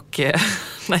Stockholm och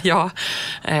när jag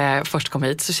först kom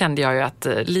hit så kände jag ju att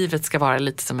livet ska vara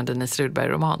lite som en Denise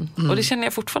Rudberg-roman. Och det känner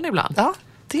jag fortfarande ibland. Ja,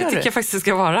 det gör jag tycker jag faktiskt det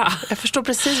ska vara. Jag förstår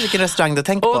precis vilken restaurang du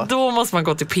tänker på. Och då måste man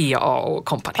gå till PA och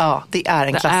Company. Ja, det är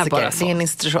en klassiker. Det är en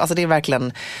institution, alltså det är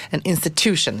verkligen en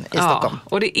institution i Stockholm.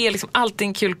 Och det är liksom alltid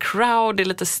en kul crowd, det är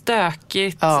lite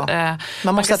stökigt. Ja.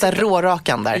 Man måste äta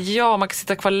rårakan där. Ja, man kan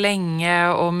sitta kvar länge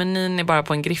och menyn är bara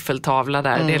på en griffeltavla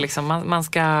där. Det är liksom, man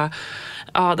ska...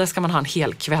 Ja, där ska man ha en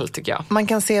hel kväll tycker jag. Man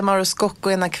kan se Mauro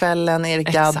Scocco ena kvällen, Erik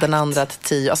Gadd den andra till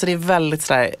 10. Alltså det är väldigt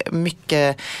sådär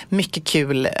mycket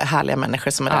kul, härliga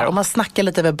människor som är där. Och man snackar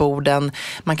lite över borden.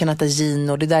 Man kan äta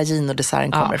Gino, det är där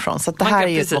Gino-desserten kommer ifrån. Så att det här är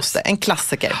ju ett måste, en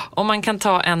klassiker. Och man kan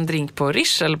ta en drink på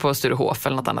Riche eller på Sturehof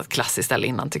eller något annat klassiskt ställe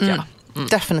innan tycker jag.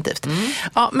 Definitivt.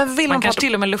 Ja, men vill man kanske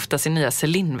till och med lufta sin nya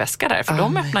Celine-väska där, för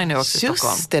de öppnar ju nu också i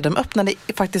Stockholm. Just det, de öppnade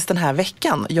faktiskt den här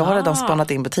veckan. Jag har redan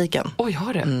spanat in butiken. Oj,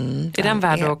 har du? Är den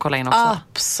värd att kolla in också?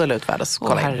 Absolut värd att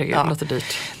kolla in. Herregud, det låter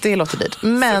dyrt. Det låter dyrt.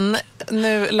 Men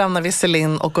nu lämnar vi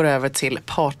Celine och går över till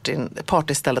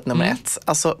partystället nummer 1.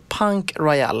 Alltså Punk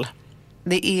Royal.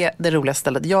 Det är det roligaste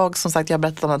stället. Jag har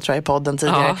berättat om det tror jag i podden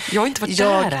tidigare. Ja, jag har inte varit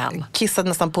där än. Jag kissade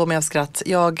nästan på mig av skratt.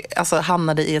 Jag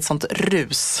hamnade i ett sånt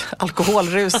rus.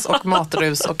 Alkoholrus och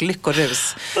matrus och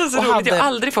lyckorus. Det är så roligt. Jag har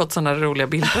aldrig fått sådana roliga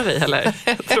bilder av dig heller.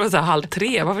 Jag tror att det är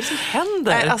 2:30. Vad är det som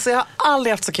händer? Nej, alltså jag har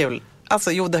aldrig haft så kul.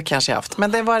 Alltså jo, det kanske jag haft.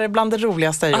 Men det var bland det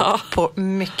roligaste jag gjort på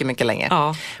mycket, mycket länge.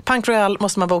 Ja. Punk Royal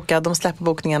måste man boka. De släpper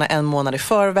bokningarna 1 månad i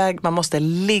förväg. Man måste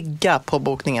ligga på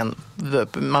bokningen.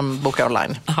 Man bokar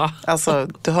online. Ja. Alltså,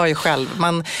 du hör ju själv.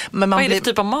 Vad är det för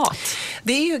typ av mat?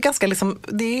 Det är ju ganska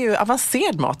det är ju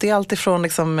avancerad mat. Det är allt ifrån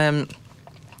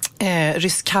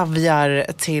rysk kaviar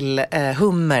till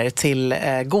hummer till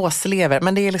gåslever.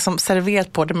 Men det är liksom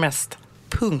serverat på det mest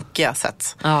punkiga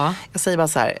sätt. Ja. Jag säger bara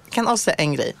så här, kan avslöja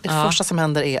en grej. Det första som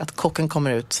händer är att kocken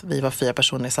kommer ut, vi var 4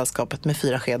 personer i sällskapet med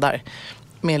 4 skedar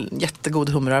med jättegod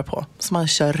humrör på. Så man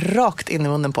kör rakt in i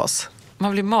munnen på oss.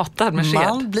 Man blir matad med sked.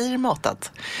 Man blir matad.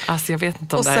 Alltså jag vet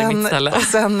inte om det här är mitt ställe. Och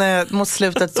sen mot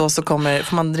slutet då så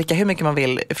får man dricka hur mycket man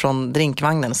vill från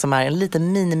drinkvagnen som är en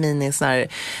liten mini sån här,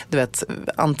 du vet,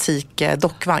 antik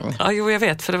dockvagn. Ja, jo jag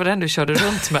vet, för det var den du körde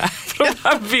runt med. Från de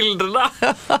här bilderna.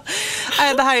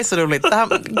 Nej, det här är så roligt.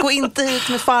 Gå inte hit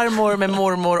med farmor, med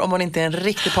mormor om man inte är en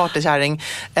riktig partykärring.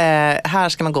 Här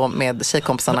ska man gå med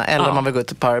tjejkompisarna eller om man vill gå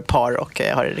ut ett par och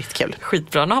ha det riktigt kul.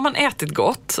 Skitbra. Nu har man ätit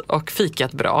gott och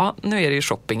fikat bra. Nu är det ju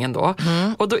shoppingen då.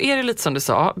 Och då är det lite som du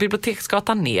sa,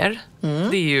 Biblioteksgatan ner.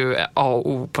 Det är ju A och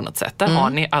O på något sätt. Där har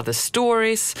ni Other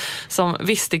Stories som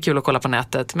visst är kul att kolla på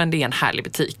nätet, men det är en härlig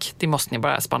butik. Det måste ni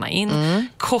bara spana in.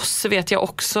 Koss vet jag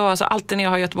också. Alltså alltid när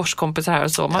jag har Göteborgskompisar här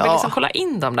och så. Man vill liksom kolla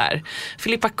in dem där.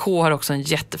 Filippa K har också en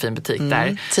jättefin butik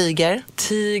där.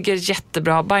 Tiger,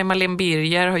 jättebra. By Marlene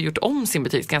Birger har gjort om sin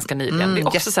butik ganska nyligen. Det är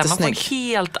också så här, man får en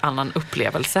helt annan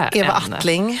upplevelse. Eva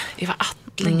Attling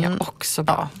är också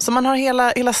bra. Ja. Så man har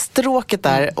hela stråket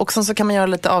där. Och sen så kan man göra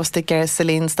lite avstickare.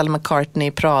 Celine, Stella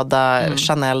McCartney, Prada,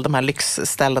 Chanel. De här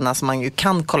lyxställena som man ju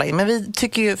kan kolla in. Men vi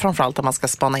tycker ju framförallt att man ska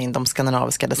spana in de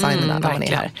skandinaviska designerna när man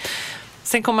är här.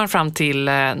 Sen kommer man fram till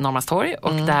Norrmalmstorg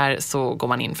och där så går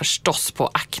man in förstås på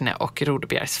Acne och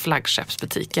Rodebjergs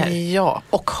flaggskeppsbutiker. Ja,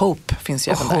 och Hope finns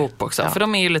ju även där. Hope också, för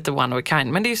de är ju lite one of a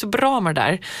kind. Men det är ju så bra med det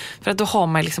där, för att då har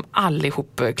man liksom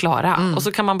allihop klara. Och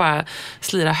så kan man bara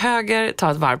slira höger,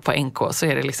 ta ett varv på NK, så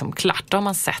är det liksom klart. Då har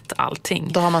man sett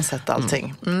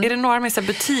allting. Är det några mer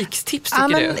butikstips tycker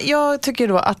du? Jag tycker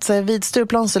då att vid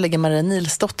Stureplan så ligger Maria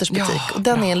Nilsdotters butik. Och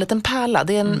den är en liten pärla.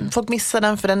 Det är folk missar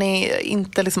den för den är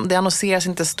inte liksom, det annonseras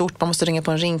inte stort, man måste ringa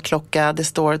på en ringklocka, det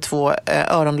står 2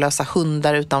 öronlösa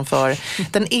hundar utanför.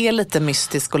 Den är lite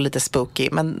mystisk och lite spooky,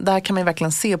 men där kan man ju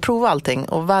verkligen se och prova allting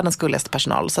och världens gulligaste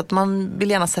personal, så att man vill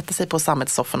gärna sätta sig på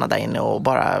sammetssofforna där inne och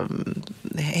bara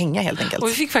hänga helt enkelt. Och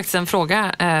vi fick faktiskt en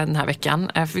fråga den här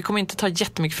veckan, för vi kommer inte ta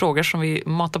jättemycket frågor som vi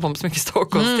matar på med så mycket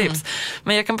Stockholmstips,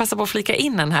 men jag kan passa på att flika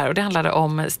in en här, och det handlade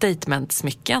om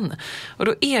statement-smycken, och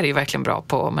då är det ju verkligen bra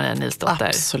på Maria Nilsdotter.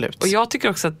 Absolut. Och jag tycker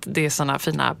också att det är såna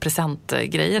fina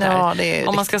presentgrejer där. Ja, det är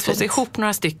om man ska slå sig ihop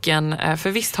några stycken, för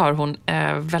visst har hon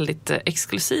väldigt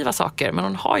exklusiva saker, men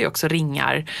hon har ju också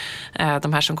ringar,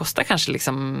 de här som kostar kanske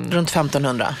liksom runt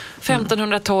 1500.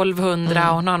 1200,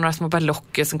 hon har några små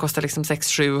ballocker som kostar liksom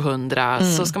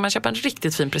 600-700. Så ska man köpa en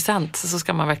riktigt fin present så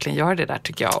ska man verkligen göra det där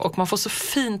tycker jag. Och man får så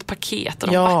fint paket och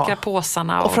de vackra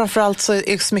påsarna. Och framförallt så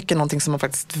är smycken någonting som man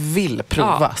faktiskt vill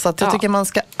prova. Så att jag tycker man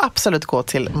ska absolut gå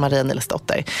till Maria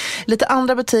Nilsdotter. Lite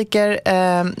andra butiker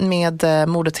med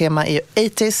modetema är ju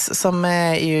 80s som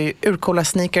är ju urcoola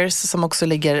sneakers som också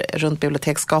ligger runt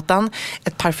Biblioteksgatan.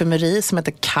 Ett parfymeri som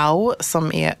heter Kao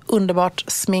som är underbart.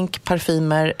 Smink,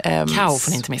 parfymer. Kao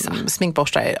får ni inte missa.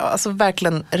 Sminkborstar. Alltså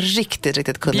verkligen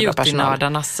riktigt kunnig personal.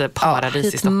 Beautynördarnas paradis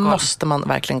i Stockholm. Måste man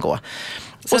verkligen gå.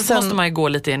 Sen måste man ju gå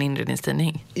lite i en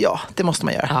inredningstidning. Ja, det måste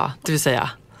man göra. Ja, det vill säga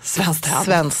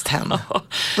Svenskt hem.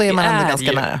 Då är man ändå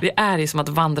ganska nära. Det är ju som att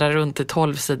vandra runt i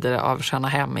 12 sidor av sköna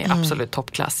hem i absolut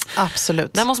toppklass.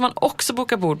 Absolut. Där måste man också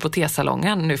boka bord på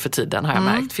T-salongen nu för tiden har jag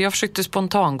märkt. För jag försökte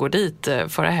spontan gå dit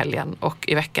förra helgen och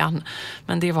i veckan.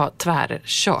 Men det var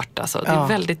tvärkört alltså. Det är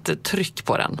väldigt tryck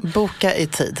på den. Boka i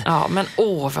tid. Ja, men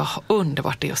vad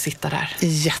underbart det är att sitta där.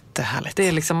 Jättehärligt. Det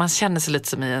är liksom, man känner sig lite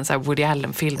som i en så här Woody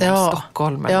Allen-film i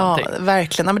Stockholm eller någonting.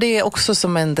 Verkligen. Ja, men det är också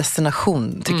som en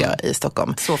destination tycker jag i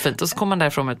Stockholm. Så fint. Och så kommer man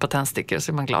därifrån med ett par tändstickor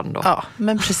så är man glad ändå. Ja,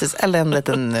 men precis. Eller en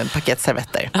liten paket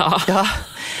servetter. Ja.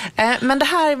 Men det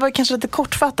här var kanske lite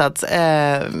kortfattat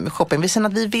shopping. Vi känner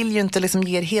att vi vill ju inte liksom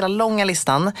ge er hela långa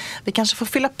listan. Vi kanske får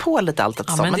fylla på lite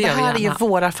allt men det här är ju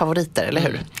våra favoriter, eller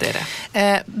hur? Det är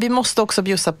det. Vi måste också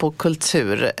bjussa på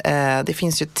kultur. Det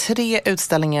finns ju 3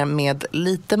 utställningar med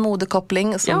lite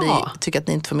modekoppling som vi tycker att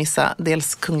ni inte får missa.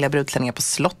 Dels Kungliga brudklänningar på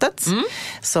slottet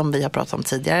som vi har pratat om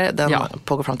tidigare. Den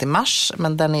pågår fram till mars,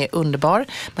 men den är underbar.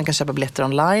 Man kan köpa biljetter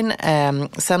online.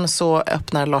 Sen så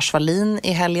öppnar Lars Wallin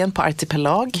i helgen på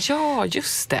Artipelag. Ja,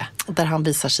 just det. Där han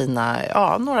visar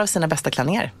några av sina bästa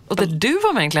klänningar. Och där du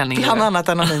var med en klänning. Bland annat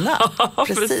en av mina.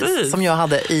 Precis. Som jag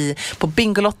hade på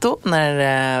Bingolotto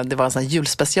när det var en sån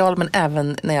julspecial, men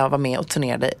även när jag var med och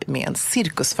turnerade med en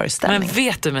cirkusföreställning. Men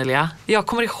vet du, Emilia, jag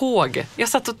kommer ihåg. Jag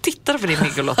satt och tittade på din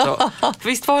Bingolotto.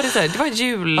 Visst var det så här? Det var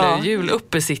jul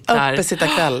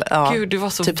uppesittarkväll. Gud, du var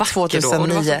så typ vacker 2009. då. Och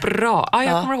det var så bra. Ja,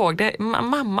 jag kommer ihåg det.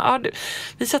 Mamma,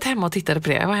 vi satt hemma och tittade på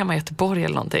det. Jag var hemma i Göteborg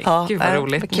eller någonting. Gud vad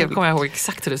roligt. Nu kommer jag ihåg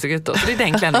exakt hur det såg ut då. Så det är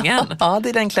den klänningen. Ja, det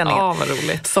är den klänningen. Ja, vad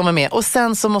roligt. Som är med. Och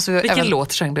sen så måste vi... Vilken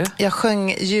låt sjöng du? Jag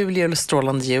sjöng Jul,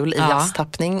 strålande jul i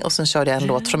jazztappning. Och sen körde jag en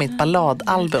låt från mitt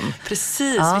balladalbum.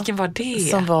 Precis, vilken var det?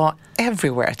 Som var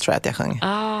Everywhere, tror jag att jag sjöng.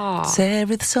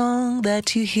 Every song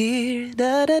that you hear. Det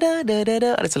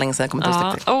är så länge sedan jag kommer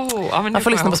till man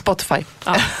får lyssna på Spotify.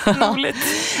 Roligt.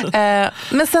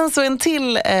 Men sen så en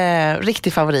till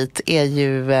riktig favorit är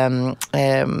ju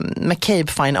McCabe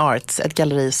Fine Arts, ett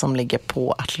galleri som ligger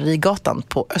på Artillerigatan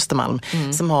på Östermalm,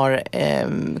 som har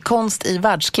konst i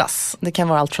världsklass. Det kan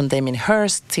vara allt från Damien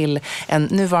Hirst till en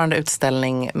nuvarande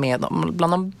utställning med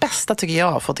bland de bästa, tycker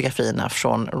jag, fotografierna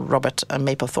från Robert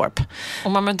Mapplethorpe.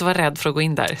 Och man behöver inte vara rädd för att gå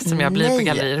in där, som jag blir på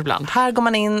gallerier ibland. Här går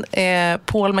man in.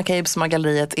 Paul McCabe som har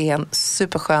galleriet är en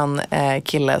superskön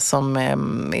kille som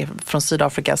är från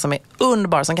Sydafrika, som är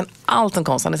underbar, som kan allt om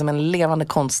konst. Han är som en levande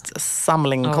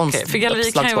konstsamling. För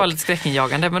galleriet kan ju vara lite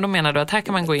skräckinjagande, men då menar du att här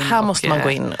kan man gå in? Här måste man gå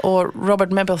in. Och Robert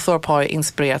Mapplethorpe har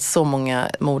inspirerat så många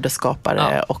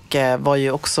modeskapare och var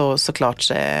ju också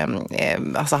såklart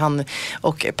alltså han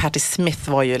och Patti Smith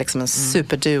var ju liksom en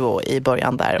superduo i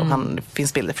början där, och han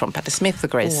finns bilder från Patti Smith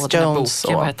och Grace Jones.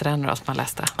 Vad heter den då som man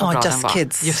läste? Just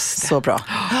Kids. Just det. Så bra.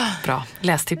 Bra.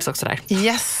 Lästips också där.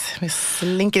 Yes, vi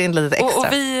slinker in lite extra. Och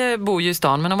vi bor ju i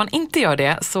stan, men om man inte gör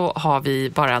det så har vi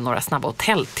bara några snabba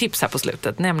hotelltips här på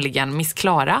slutet, nämligen Miss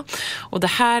Clara. Och det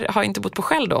här har jag inte bott på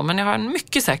själv då, men jag har en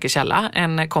mycket säker källa.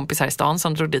 En kompis här i stan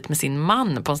som drog dit med sin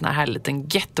man på en sån här liten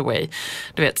getaway.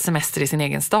 Du vet, semester i sin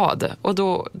egen stad. Och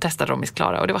då testade de Miss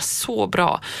Clara och det var så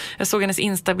bra. Jag såg hennes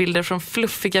Insta-bilder från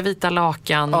fluffiga vita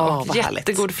lakan och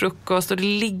jättegod frukost, och det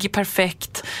ligger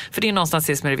perfekt. För det är någonstans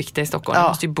det som är det viktiga i Stockholm. Man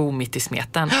måste ju bo mitt i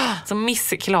smeten. Så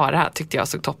Miss Clara tyckte jag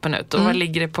såg toppen ut. Och vad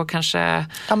ligger det på, kanske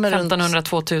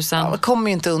 1500-2000? Ja, man kommer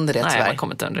ju inte under det, tyvärr. Man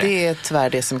kommer inte under det. Det är tyvärr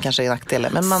det som kanske är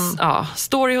nackdelen. Men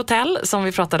Story Hotel, som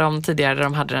vi pratade om tidigare, där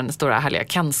de hade den stora härliga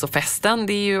Canso-festen.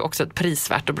 Det är ju också ett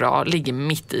prisvärt och bra, ligger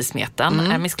mitt i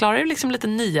smeten. Miss Clara är ju liksom lite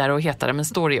nyare och hetare, men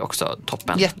Story är också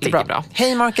toppen. Jättebra. Bra.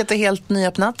 Haymarket är helt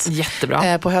nyöppnat.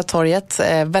 Jättebra. På Hötorget.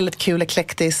 Väldigt kul,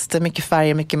 eklektiskt, mycket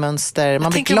färger, mycket mönster.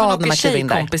 Man blir glad när man kliver in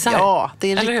där. Ja,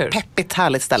 det är ett peppigt,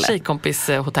 härligt ställe.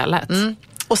 Tjejkompishotellet.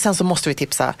 Och sen så måste vi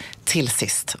tipsa till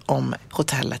sist om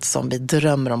hotellet som vi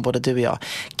drömmer om, både du och jag.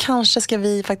 Kanske ska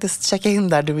vi faktiskt checka in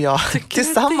där, du och jag,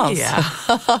 tillsammans.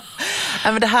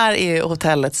 Men det här är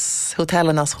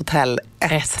hotellernas hotell,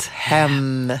 ett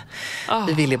hem.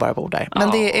 Vi vill ju bara bo där.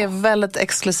 Men det är väldigt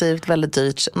exklusivt, väldigt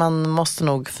dyrt. Man måste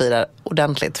nog fira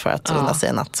ordentligt för att unna sig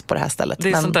en natt på det här stället.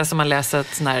 Det är sånt där som man läser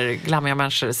att när glammiga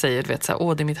människor säger, du vet, så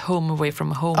här, det är mitt home away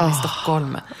from home i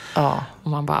Stockholm.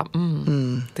 Och man bara,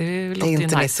 det låter ju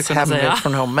nice att kunna säga.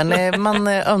 Från home. man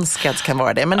önskar att det kan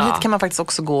vara det. Men hit kan man faktiskt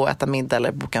också gå och äta middag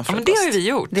eller boka en frukost. Men det har vi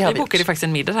gjort. Vi bokade gjort. faktiskt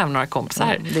en middag här med några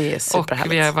kompisar. Det är superhärligt.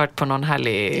 Och vi har varit på någon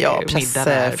härlig middag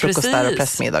där. Frukostar och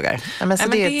pressmiddagar. Men så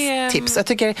det är ett tips. Jag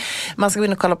tycker man ska gå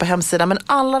in och kolla på hemsidan. Men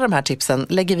alla de här tipsen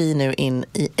lägger vi nu in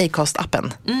i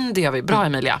Acast-appen. Det gör vi. Bra,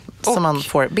 Emilia. Så man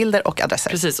får bilder och adresser.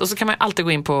 Precis. Och så kan man alltid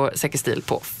gå in på Säker stil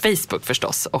på Facebook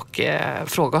förstås och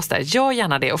fråga oss där. Gör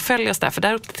gärna det och följ oss där, för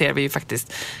där uppdaterar vi ju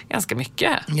faktiskt ganska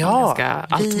mycket. Ja,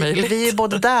 allt möjligt. Vi är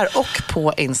både där och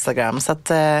på Instagram. Så att,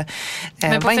 men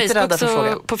var inte rädda för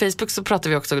fråga. På Facebook så pratar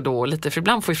vi också då lite, för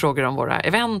ibland får vi frågor om våra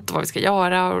event och vad vi ska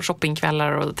göra och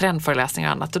shoppingkvällar och trendföreläsningar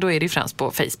och annat, och då är det ju främst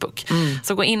på Facebook.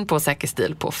 Så gå in på Säker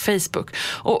stil på Facebook.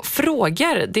 Och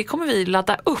frågor, det kommer vi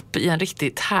ladda upp i en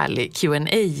riktigt härlig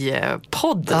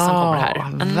Q&A-podd som kommer här.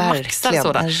 En maxad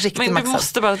sådan. Men du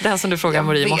måste bara, den som du frågade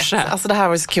Marie i morse. Alltså det här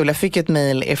var så kul. Jag fick ett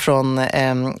mejl ifrån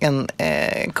en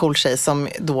cool tjej som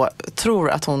då tror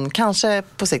att hon kanske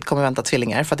på sikt kommer vänta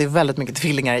tvillingar, för att det är väldigt mycket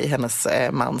tvillingar i hennes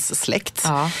mans släkt.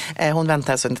 Hon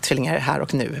väntar alltså inte tvillingar här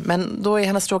och nu. Men då är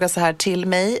hennes fråga så här till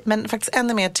mig, men faktiskt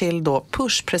ännu mer till då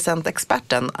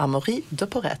pushpresentexperten Amaury de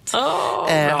Porrette.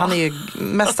 Han är ju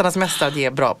mästarnas mästare att ge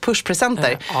bra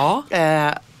pushpresenter.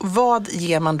 Vad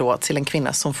ger man då till en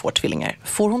kvinna som får tvillingar?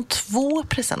 Får hon 2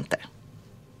 presenter?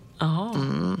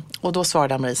 Och då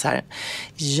svarade Marie så här: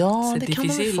 ja, det kan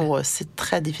man väl få, c'est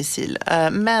très difficile.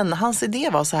 Men hans idé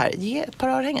var så här: ge ett par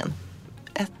örhängen.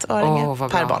 Ett örhänge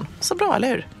per barn. Så bra, eller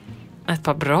hur? Ett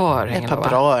par bra örhängen. Ett par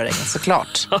bra örhängen,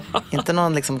 såklart. Inte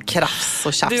någon liksom krafs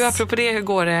och tjafs. Du, apropå det, hur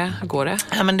går det?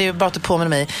 Ja, men det är bara att du påminner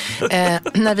mig.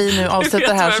 När vi nu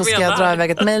avslutar här så ska jag dra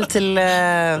iväg ett mejl till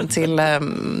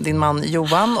din man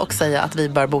Johan och säga att vi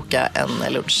bör boka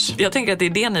en lunch. Jag tänker att det är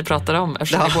det ni pratar om,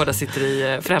 eftersom ni båda sitter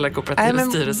i föräldrakooperativets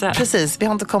styrelse. Precis, vi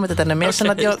har inte kommit dit ännu. Men jag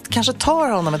känner att jag kanske tar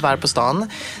honom ett varv på stan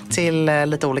till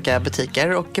lite olika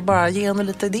butiker och bara ge honom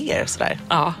lite idéer. Sådär.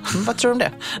 Vad tror du om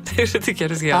det? Det tycker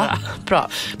jag du ska göra. Bra.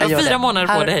 Du har 4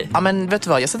 månader på dig. Ja, men vet du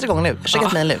vad? Jag sätter igång nu. Skicka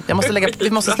ett mejl nu. Vi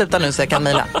måste sluta nu så jag kan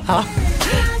mejla. Ja.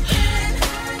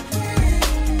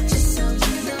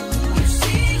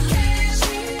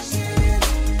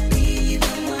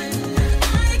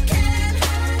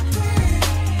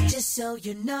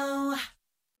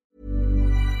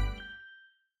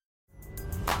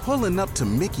 Pulling up to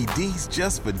Mickey D's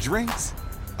just for drinks?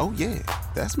 Oh yeah,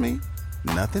 that's me.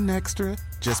 Nothing extra,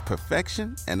 just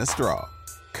perfection and a straw.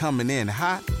 Coming in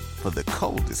hot for the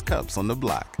coldest cups on the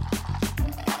block.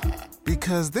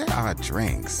 Because there are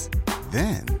drinks.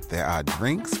 Then there are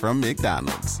drinks from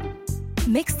McDonald's.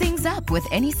 Mix things up with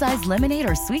any size lemonade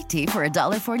or sweet tea for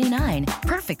 $1.49.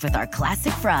 Perfect with our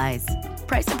classic fries.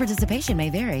 Price and participation may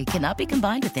vary. Cannot be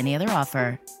combined with any other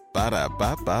offer.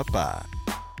 Ba-da-ba-ba-ba.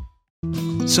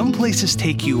 Some places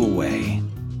take you away.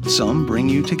 Some bring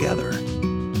you together.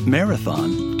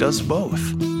 Marathon does both.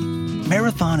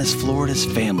 Marathon is Florida's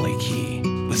family key,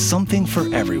 with something for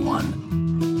everyone.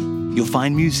 You'll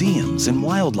find museums and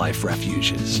wildlife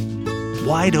refuges,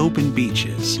 wide open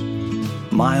beaches,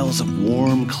 miles of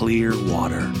warm, clear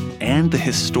water, and the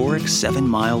historic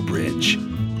 7-mile bridge.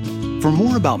 For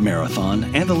more about Marathon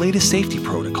and the latest safety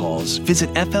protocols, visit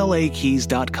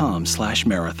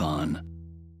flakeys.com/marathon.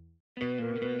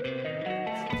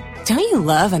 Don't you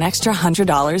love an extra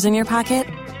 $100 in your pocket?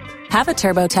 Have a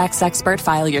TurboTax expert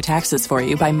file your taxes for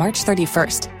you by March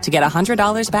 31st to get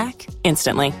 $100 back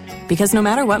instantly. Because no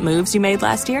matter what moves you made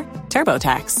last year,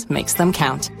 TurboTax makes them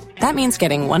count. That means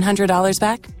getting $100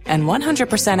 back and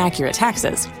 100% accurate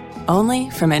taxes, only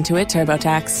from Intuit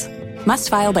TurboTax. Must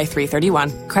file by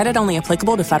 3/31. Credit only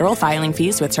applicable to federal filing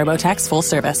fees with TurboTax full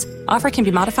service. Offer can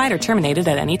be modified or terminated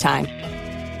at any time.